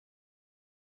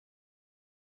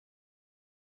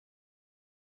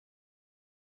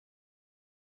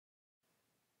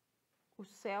Os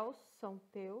céus são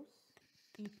teus,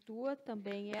 e tua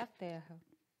também é a terra.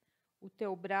 O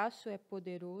teu braço é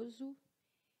poderoso,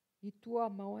 e tua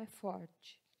mão é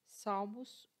forte.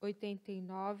 Salmos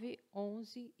 89,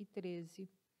 11 e 13.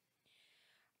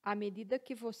 À medida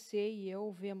que você e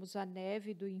eu vemos a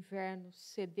neve do inverno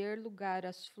ceder lugar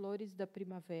às flores da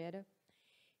primavera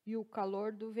e o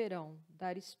calor do verão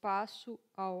dar espaço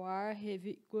ao ar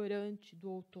revigorante do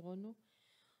outono,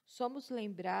 somos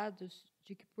lembrados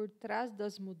de que por trás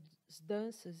das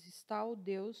mudanças está o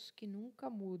Deus que nunca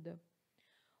muda,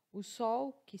 o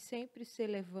sol que sempre se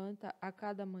levanta a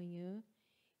cada manhã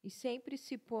e sempre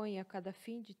se põe a cada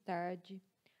fim de tarde,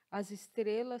 as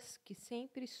estrelas que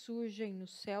sempre surgem no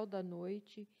céu da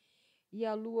noite e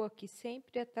a lua que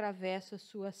sempre atravessa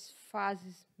suas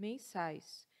fases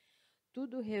mensais.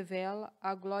 Tudo revela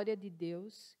a glória de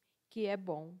Deus, que é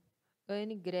bom.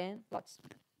 Anne Grant Lotz.